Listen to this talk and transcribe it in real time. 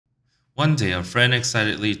One day, a friend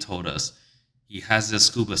excitedly told us he has a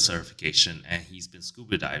scuba certification and he's been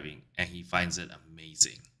scuba diving and he finds it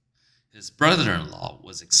amazing. His brother in law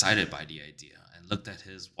was excited by the idea and looked at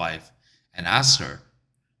his wife and asked her,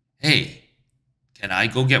 "Hey, can I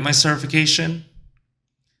go get my certification?"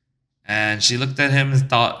 And she looked at him and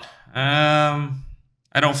thought,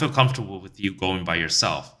 I don't feel comfortable with you going by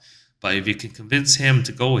yourself, but if you can convince him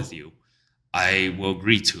to go with you, I will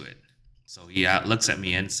agree to it. So he looks at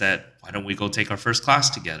me and said, "Why don't we go take our first class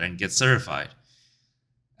together and get certified?"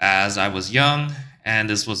 As I was young and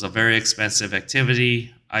this was a very expensive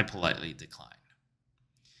activity, I politely declined.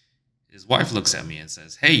 His wife looks at me and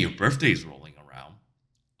says, "Hey, your birthday is rolling around.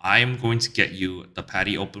 I am going to get you the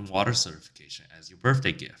PADI open water certification as your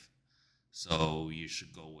birthday gift. So you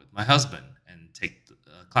should go with my husband and take the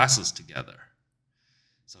classes together."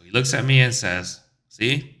 So he looks at me and says,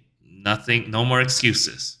 "See, nothing, no more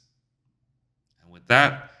excuses." And with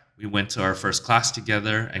that, we went to our first class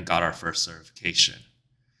together and got our first certification.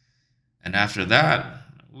 And after that,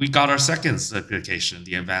 we got our second certification,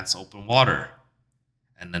 the advanced open water,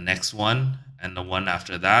 and the next one, and the one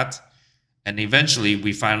after that. And eventually,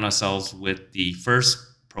 we found ourselves with the first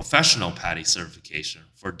professional PADI certification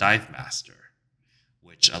for Dive Master,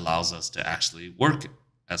 which allows us to actually work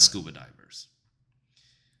as scuba divers.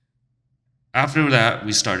 After that,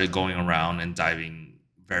 we started going around and diving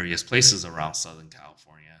various places around Southern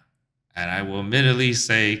California. And I will admittedly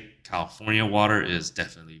say California water is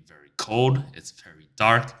definitely very cold, it's very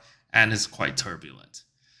dark, and it's quite turbulent.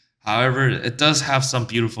 However, it does have some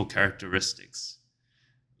beautiful characteristics.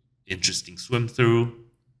 Interesting swim through,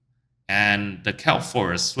 and the kelp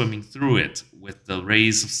forest swimming through it with the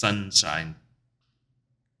rays of sunshine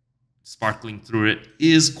sparkling through it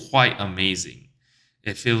is quite amazing.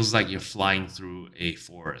 It feels like you're flying through a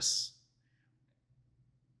forest.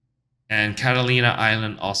 And Catalina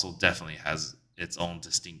Island also definitely has its own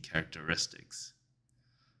distinct characteristics.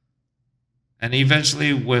 And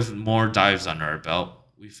eventually, with more dives under our belt,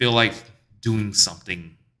 we feel like doing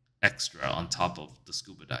something extra on top of the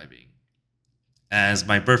scuba diving. As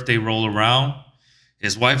my birthday rolled around,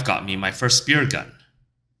 his wife got me my first speargun.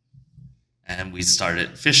 And we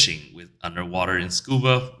started fishing with underwater in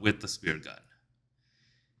scuba with the speargun.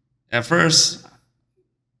 At first,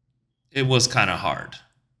 it was kind of hard.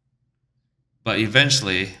 But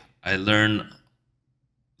eventually, I learned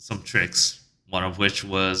some tricks, one of which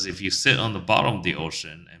was if you sit on the bottom of the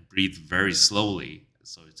ocean and breathe very slowly,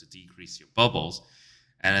 so to decrease your bubbles,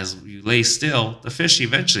 and as you lay still, the fish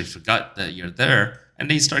eventually forgot that you're there, and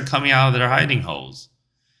they start coming out of their hiding holes.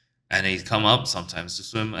 And they come up sometimes to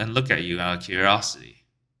swim and look at you out of curiosity.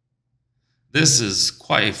 This is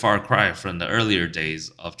quite a far cry from the earlier days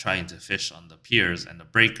of trying to fish on the piers and the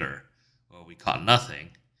breaker, where we caught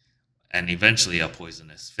nothing, and eventually a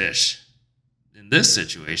poisonous fish. In this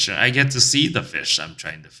situation, I get to see the fish I'm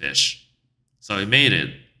trying to fish, so it made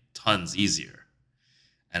it tons easier.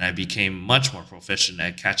 And I became much more proficient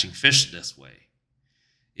at catching fish this way.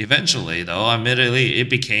 Eventually, though, admittedly, it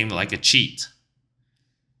became like a cheat.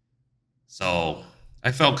 So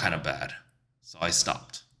I felt kind of bad, so I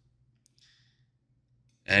stopped.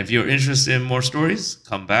 And if you're interested in more stories,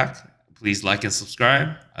 come back. Please like and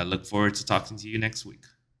subscribe. I look forward to talking to you next week.